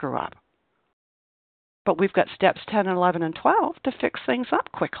going to screw up. But we've got steps 10, 11, and 12 to fix things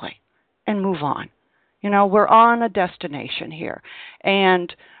up quickly and move on. You know, we're on a destination here.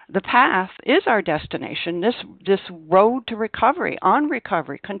 And the path is our destination, this road to recovery, on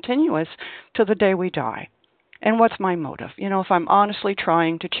recovery, continuous to the day we die. And what's my motive? You know, if I'm honestly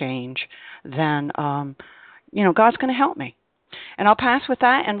trying to change, then, you know, God's going to help me. And I'll pass with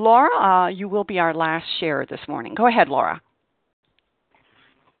that. And Laura, you will be our last sharer this morning. Go ahead, Laura.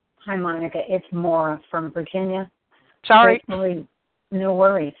 Hi, Monica. It's Maura from Virginia. Sorry. No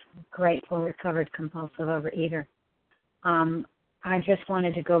worries. Grateful, recovered, compulsive overeater. I just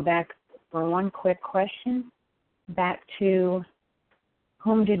wanted to go back for one quick question. Back to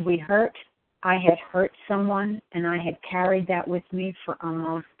whom did we hurt? I had hurt someone, and I had carried that with me for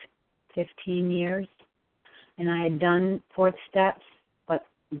almost 15 years. and I had done fourth steps, but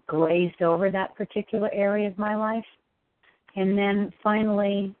glazed over that particular area of my life. And then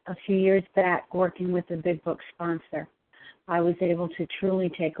finally, a few years back, working with a big book sponsor, I was able to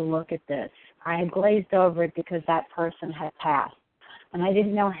truly take a look at this. I had glazed over it because that person had passed, and I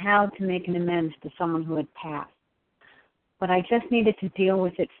didn't know how to make an amends to someone who had passed. But I just needed to deal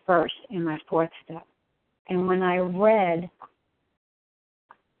with it first in my fourth step. And when I read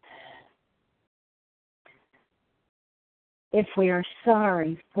if we are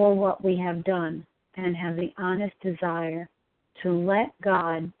sorry for what we have done and have the honest desire to let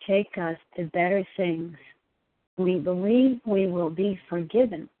God take us to better things, we believe we will be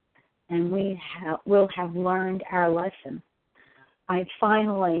forgiven and we will have learned our lesson. I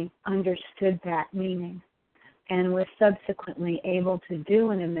finally understood that meaning and was subsequently able to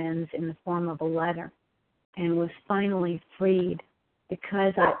do an amends in the form of a letter and was finally freed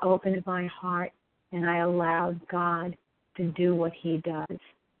because I opened my heart and I allowed God to do what He does.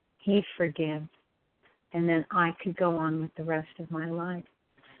 He forgives. And then I could go on with the rest of my life.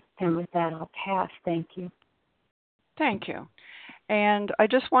 And with that, I'll pass. Thank you. Thank you. And I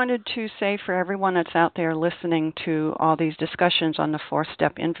just wanted to say for everyone that's out there listening to all these discussions on the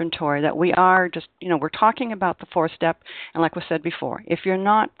four-step inventory that we are just, we're talking about the four-step, and like we said before, if you're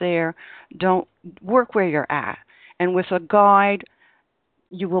not there, don't work where you're at. And with a guide,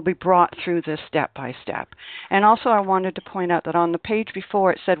 you will be brought through this step by step. And also I wanted to point out that on the page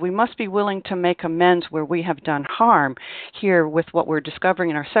before it said we must be willing to make amends where we have done harm here with what we're discovering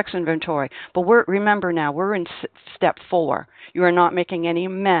in our sex inventory. But remember now, we're in step 4. You are not making any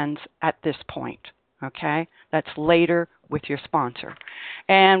amends at this point. Okay? That's later with your sponsor.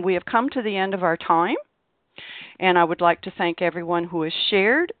 And we have come to the end of our time. And I would like to thank everyone who has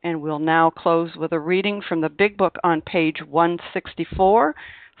shared, and we'll now close with a reading from the Big Book on page 164,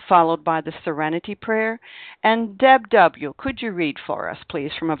 followed by the Serenity Prayer. And Deb W., could you read for us,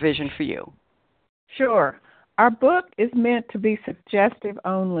 please, from A Vision for You? Sure. Our book is meant to be suggestive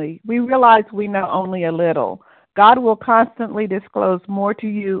only. We realize we know only a little. God will constantly disclose more to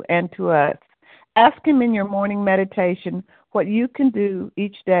you and to us. Ask Him in your morning meditation what you can do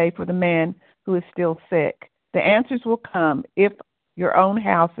each day for the man who is still sick. The answers will come if your own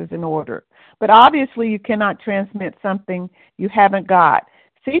house is in order. But obviously you cannot transmit something you haven't got.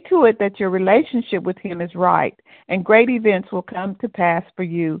 See to it that your relationship with Him is right, and great events will come to pass for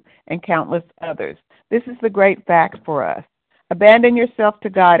you and countless others. This is the great fact for us. Abandon yourself to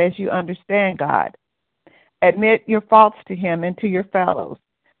God as you understand God. Admit your faults to Him and to your fellows.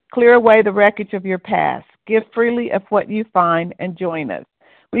 Clear away the wreckage of your past. Give freely of what you find and join us.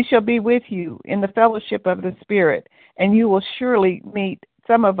 We shall be with you in the fellowship of the Spirit, and you will surely meet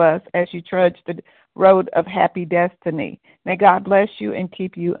some of us as you trudge the road of happy destiny. May God bless you and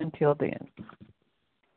keep you until then.